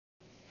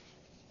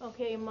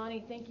Okay,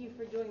 Eymone, thank you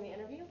for doing the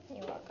interview.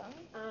 You're welcome.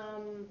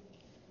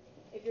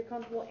 If you're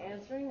comfortable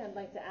answering, I'd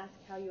like to ask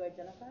how you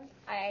identify.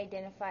 I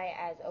identify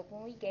as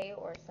openly gay,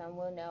 or some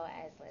will know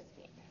as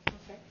lesbian.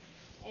 Okay.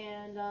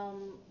 And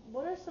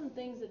what are some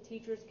things that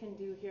teachers can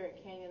do here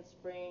at Canyon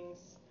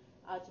Springs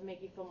to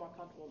make you feel more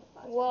comfortable in the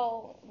classroom?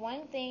 Well,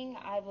 one thing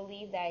I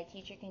believe that a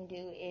teacher can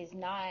do is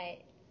not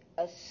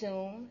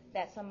assume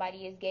that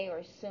somebody is gay or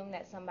assume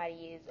that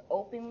somebody is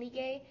openly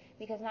gay,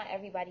 because not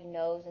everybody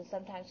knows, and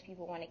sometimes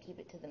people want to keep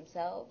it to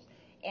themselves.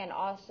 And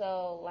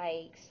also,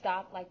 like,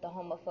 stop, like, the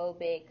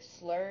homophobic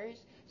slurs,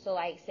 so,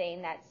 like,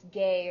 saying that's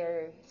gay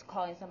or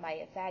calling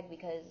somebody a fag,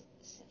 because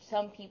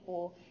some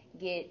people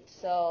get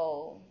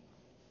so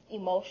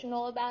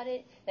emotional about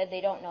it that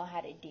they don't know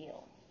how to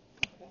deal.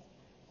 Okay.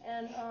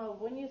 And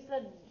when you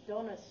said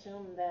don't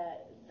assume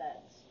that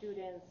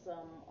students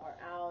are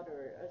out,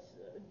 or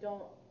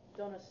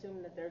don't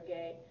assume that they're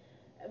gay,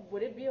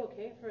 would it be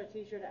okay for a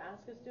teacher to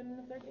ask a student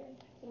if they're gay?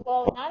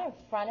 Well, not in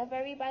front of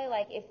everybody.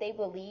 Like, if they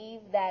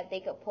believe that they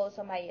could pull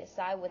somebody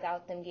aside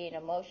without them getting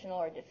emotional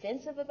or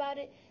defensive about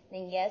it,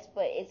 then yes,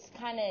 but it's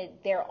kind of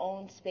their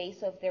own space,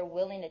 so if they're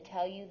willing to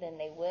tell you, then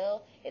they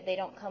will. If they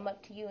don't come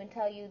up to you and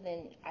tell you,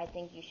 then I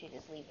think you should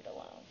just leave it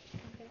alone.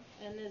 Okay.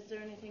 And is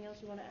there anything else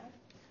you want to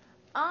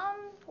add?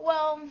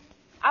 Well,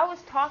 I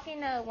was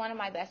talking to one of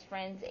my best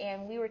friends,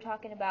 and we were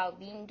talking about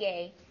being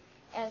gay.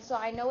 And so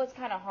I know it's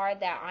kind of hard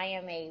that I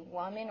am a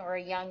woman or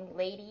a young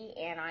lady,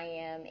 and I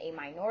am a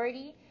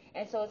minority.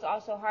 And so it's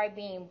also hard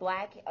being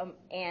black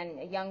and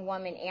a young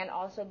woman and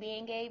also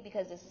being gay,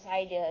 because the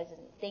society doesn't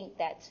think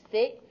that's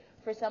fit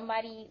for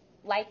somebody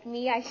like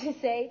me, I should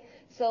say.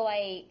 So,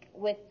 like,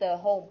 with the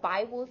whole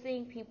Bible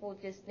thing, people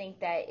just think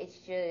that it's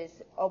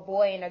just a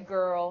boy and a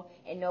girl,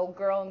 and no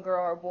girl and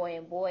girl or boy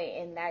and boy,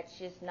 and that's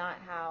just not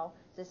how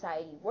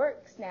society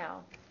works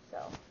now. So